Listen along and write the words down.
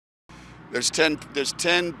There's 10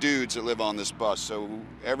 dudes that live on this bus, so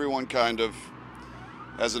everyone kind of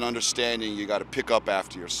has an understanding you got to pick up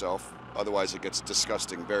after yourself. Otherwise, it gets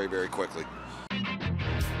disgusting very, very quickly.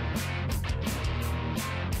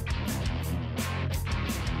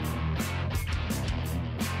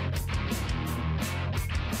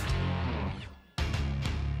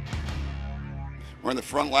 We're in the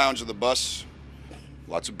front lounge of the bus.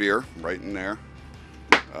 Lots of beer right in there.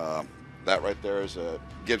 That right there is a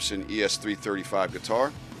Gibson ES335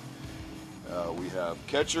 guitar. We have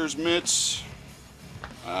catcher's mitts.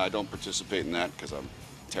 I don't participate in that because I'm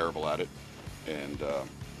terrible at it. And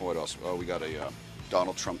what else? Oh, we got a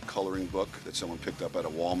Donald Trump coloring book that someone picked up at a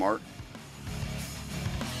Walmart.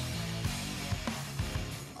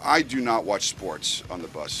 I do not watch sports on the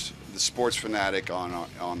bus. The sports fanatic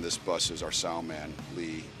on this bus is our sound man,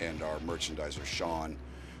 Lee, and our merchandiser, Sean.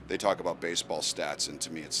 They talk about baseball stats, and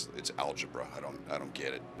to me, it's algebra. I don't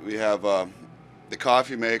get it. We have the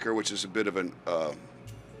coffee maker, which is a bit of a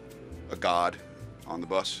god on the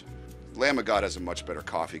bus. Lamb of God has a much better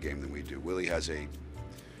coffee game than we do. Willie has I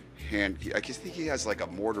think he has like a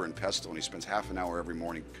mortar and pestle, and he spends half an hour every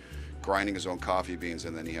morning grinding his own coffee beans,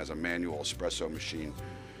 and then he has a manual espresso machine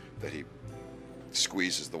that he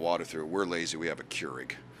squeezes the water through. We're lazy, we have a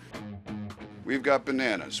Keurig. We've got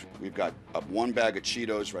bananas. We've got one bag of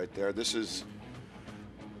Cheetos right there. This is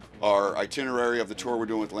our itinerary of the tour we're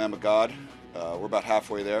doing with Lamb of God. We're about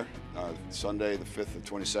halfway there. Sunday, the 5th and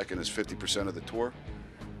 22nd is 50% of the tour.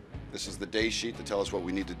 This is the day sheet to tell us what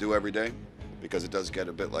we need to do every day, because it does get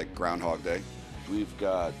a bit like Groundhog Day. We've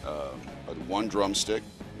got one drumstick.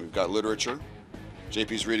 We've got literature.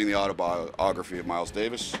 JP's reading the autobiography of Miles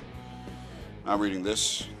Davis. I'm reading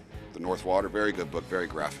this, The North Water. Very good book, very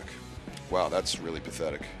graphic. Wow, that's really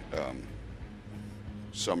pathetic.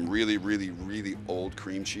 Some really, really, really old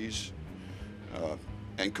cream cheese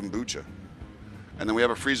and kombucha. And then we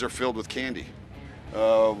have a freezer filled with candy.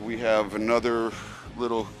 We have another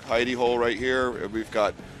little hidey hole right here. We've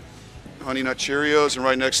got Honey Nut Cheerios, and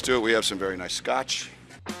right next to it we have some very nice scotch.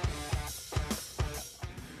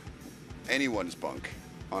 Anyone's bunk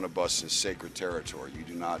on a bus is sacred territory. You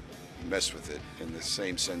do not mess with it in the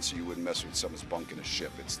same sense you wouldn't mess with someone's bunk in a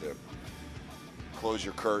ship. It's the close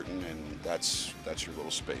your curtain, and that's your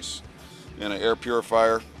little space. And an air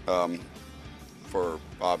purifier for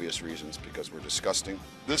obvious reasons, because we're disgusting.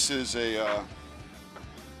 This is a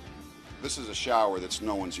shower that's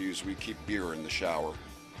no one's used. We keep beer in the shower.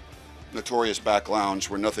 Notorious back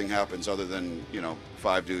lounge where nothing happens other than,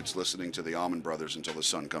 5 dudes listening to the Allman Brothers until the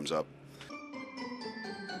sun comes up.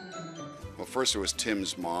 Well, first it was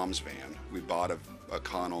Tim's mom's van. We bought a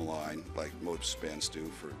Econoline, like most bands do,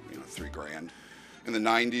 for $3,000. In the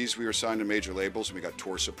 90s, we were signed to major labels, and we got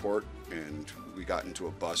tour support, and we got into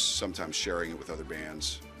a bus, sometimes sharing it with other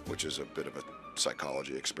bands, which is a bit of a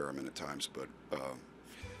psychology experiment at times. But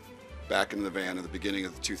back in the van at the beginning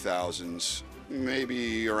of the 2000s,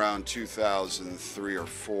 maybe around 2003 or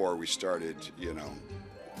 4, we started,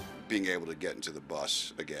 being able to get into the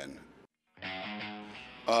bus again.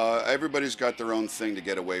 Everybody's got their own thing to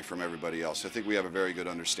get away from everybody else. I think we have a very good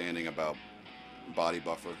understanding about body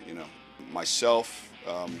buffer. Myself,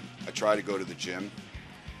 I try to go to the gym.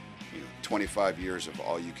 25 years of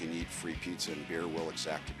all-you-can-eat free pizza and beer will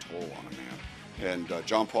exact a toll on a man. And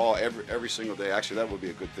John Paul, every single day, actually that would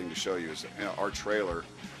be a good thing to show you, is our trailer,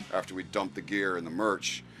 after we dump the gear and the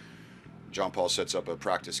merch, John Paul sets up a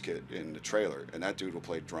practice kit in the trailer, and that dude will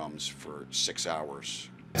play drums for 6 hours.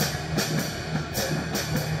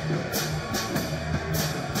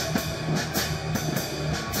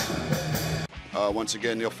 Once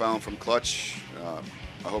again, Neil Fallon from Clutch.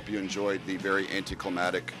 I hope you enjoyed the very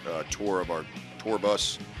anticlimactic tour of our tour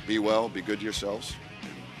bus. Be well, be good to yourselves,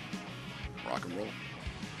 and rock and roll.